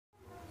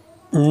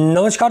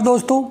नमस्कार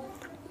दोस्तों,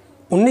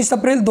 19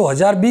 अप्रैल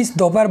 2020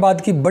 दोपहर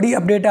बाद की बड़ी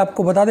अपडेट है।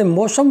 आपको बता दें,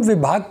 मौसम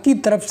विभाग की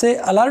तरफ से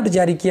अलर्ट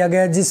जारी किया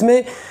गया है,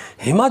 जिसमें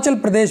हिमाचल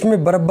प्रदेश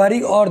में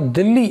बर्फबारी और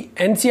दिल्ली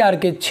एनसीआर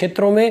के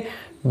क्षेत्रों में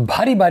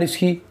भारी बारिश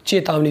की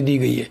चेतावनी दी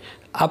गई है।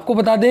 आपको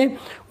बता दें,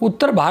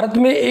 उत्तर भारत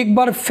में एक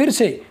बार फिर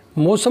से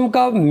मौसम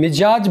का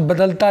मिजाज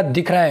बदलता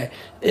दिख रहा है।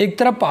 एक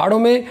तरफ पहाड़ों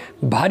में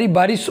भारी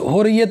बारिश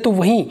हो रही है, तो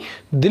वहीं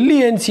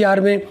दिल्ली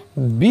एनसीआर में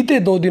बीते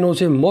 2 दिनों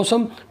से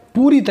मौसम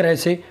पूरी तरह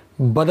से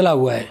बदला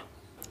हुआ है।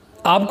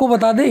 आपको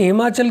बता दें,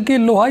 हिमाचल के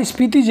लाहौल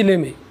स्पीति ज़िले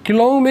में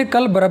किलों में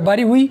कल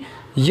बर्फबारी हुई,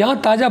 यहाँ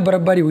ताज़ा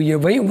बर्फबारी हुई है।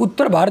 वहीं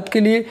उत्तर भारत के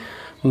लिए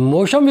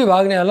मौसम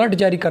विभाग ने अलर्ट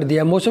जारी कर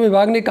दिया। मौसम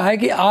विभाग ने कहा है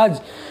कि आज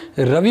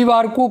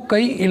रविवार को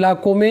कई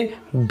इलाकों में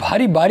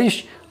भारी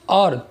बारिश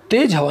और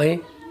तेज़ हवाएं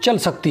चल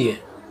सकती हैं।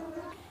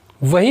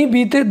 वहीं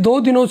बीते 2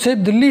 दिनों से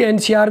दिल्ली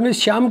एनसीआर में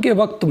शाम के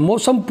वक्त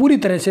मौसम पूरी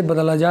तरह से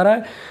बदला जा रहा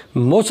है।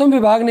 मौसम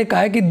विभाग ने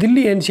कहा है कि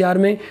दिल्ली एनसीआर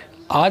में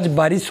आज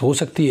बारिश हो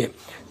सकती है।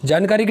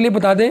 जानकारी के लिए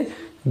बता दें,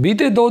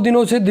 बीते 2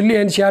 दिनों से दिल्ली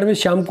एनसीआर में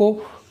शाम को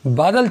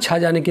बादल छा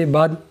जाने के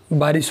बाद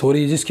बारिश हो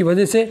रही है, जिसकी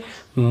वजह से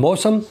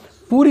मौसम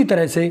पूरी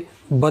तरह से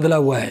बदला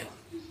हुआ है।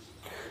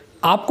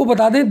 आपको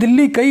बता दें,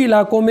 दिल्ली कई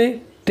इलाकों में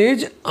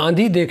तेज़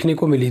आंधी देखने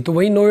को मिली, तो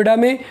वहीं नोएडा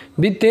में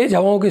भी तेज़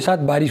हवाओं के साथ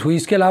बारिश हुई।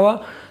 इसके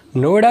अलावा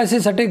नोएडा से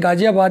सटे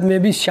गाजियाबाद में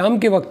भी शाम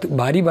के वक्त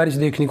भारी बारिश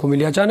देखने को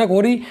मिली। अचानक हो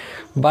रही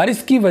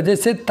बारिश की वजह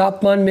से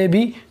तापमान में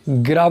भी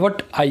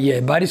गिरावट आई है।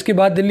 बारिश के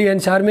बाद दिल्ली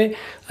एनसीआर में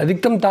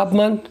अधिकतम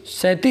तापमान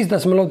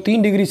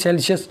 37.3 डिग्री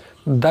सेल्सियस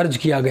दर्ज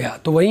किया गया,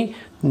 तो वहीं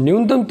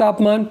न्यूनतम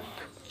तापमान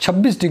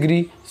 26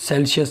 डिग्री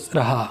सेल्सियस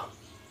रहा।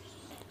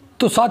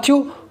 तो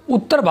साथियों,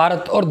 उत्तर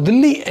भारत और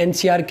दिल्ली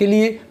एनसीआर के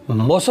लिए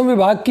मौसम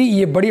विभाग की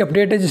ये बड़ी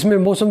अपडेट है, जिसमें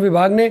मौसम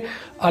विभाग ने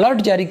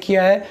अलर्ट जारी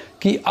किया है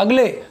कि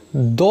अगले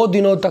 2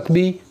 दिनों तक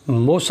भी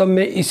मौसम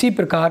में इसी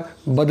प्रकार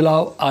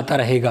बदलाव आता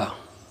रहेगा,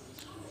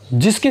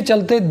 जिसके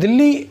चलते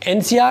दिल्ली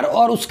एनसीआर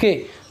और उसके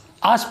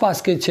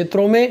आसपास के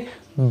क्षेत्रों में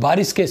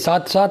बारिश के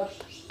साथ साथ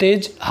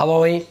तेज़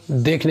हवाएं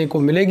देखने को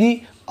मिलेगी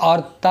और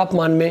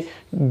तापमान में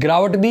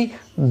गिरावट भी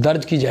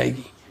दर्ज की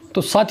जाएगी।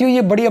 तो साथियों,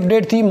 ये बड़ी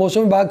अपडेट थी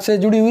मौसम विभाग से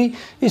जुड़ी हुई।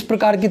 इस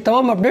प्रकार की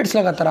तमाम अपडेट्स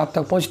लगातार आप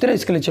तक पहुंचते रहे,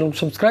 इसके लिए चैनल को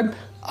सब्सक्राइब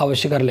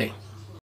अवश्य कर लें।